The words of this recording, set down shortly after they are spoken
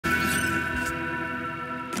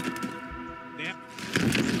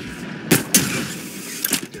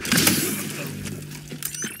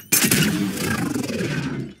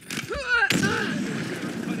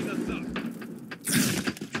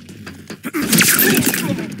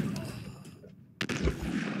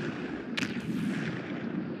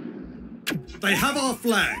They have our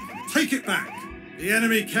flag. Take it back. The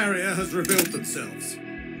enemy carrier has revealed themselves.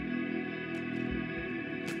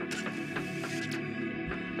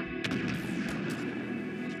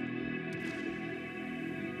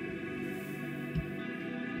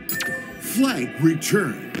 Flag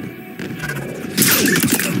returned.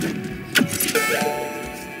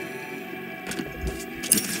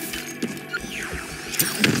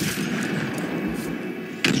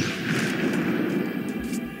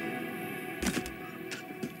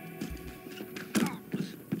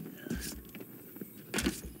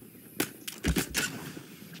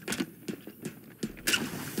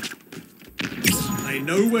 They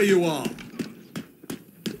know where you are.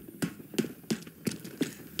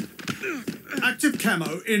 Active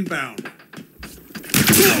camo inbound.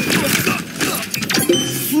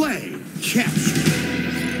 Flag captured.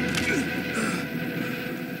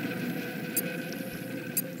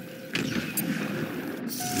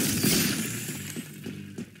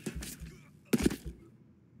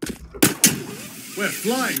 We're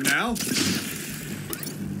flying now.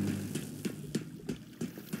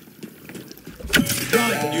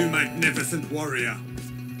 Right, you magnificent warrior.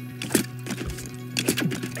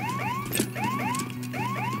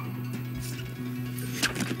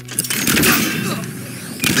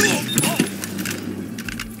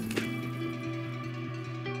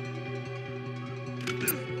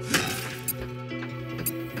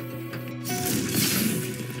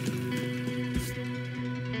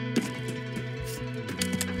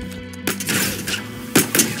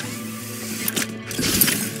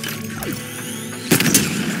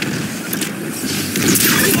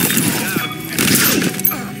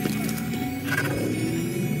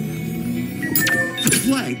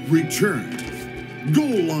 Flag returned.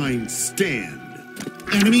 Goal line stand.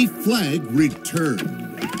 Enemy flag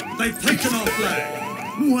returned. They've taken our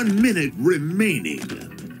flag. 1 minute remaining.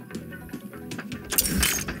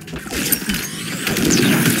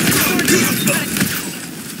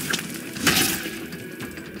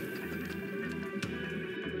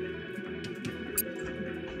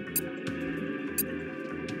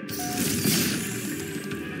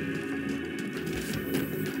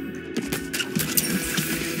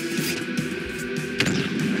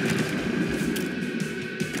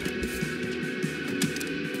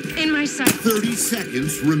 In my sight. 30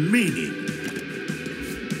 seconds remaining.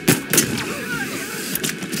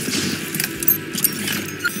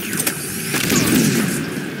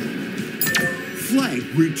 Flag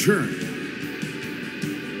returned.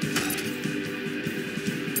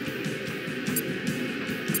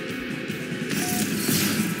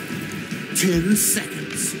 Ten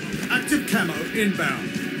seconds. Active camo inbound.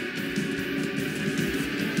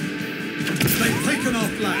 They've taken our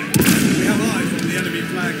flag. We have eyes on the enemy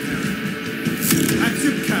flag carrier.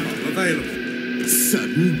 Active camo available.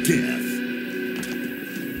 Sudden death.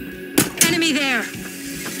 Enemy there.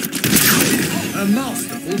 A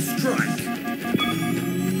masterful strike.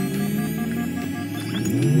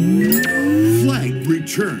 Flag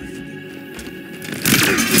returned.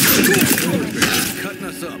 Cutting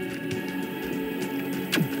us up.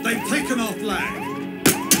 They've taken our flag.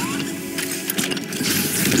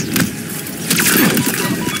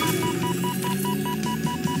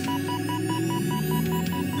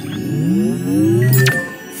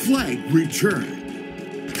 Flag returned.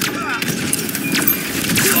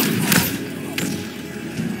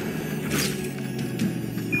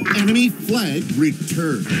 Enemy flag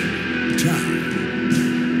returned. Time.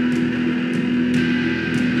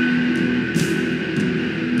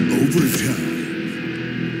 Overtime.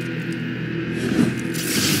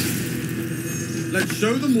 Let's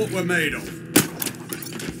show them what we're made of.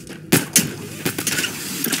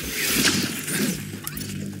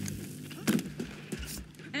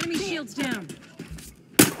 Enemy shields down.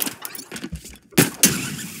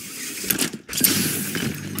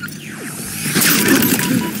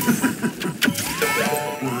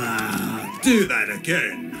 Do that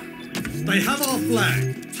again. They have our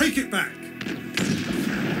flag. Take it back.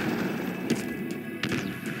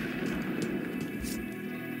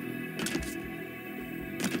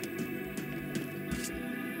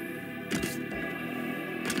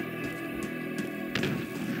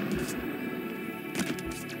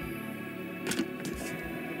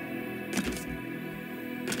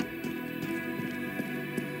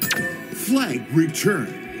 Flag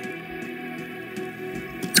returned.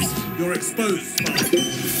 You're exposed, Spy.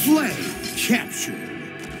 Flag captured.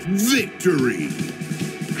 Victory.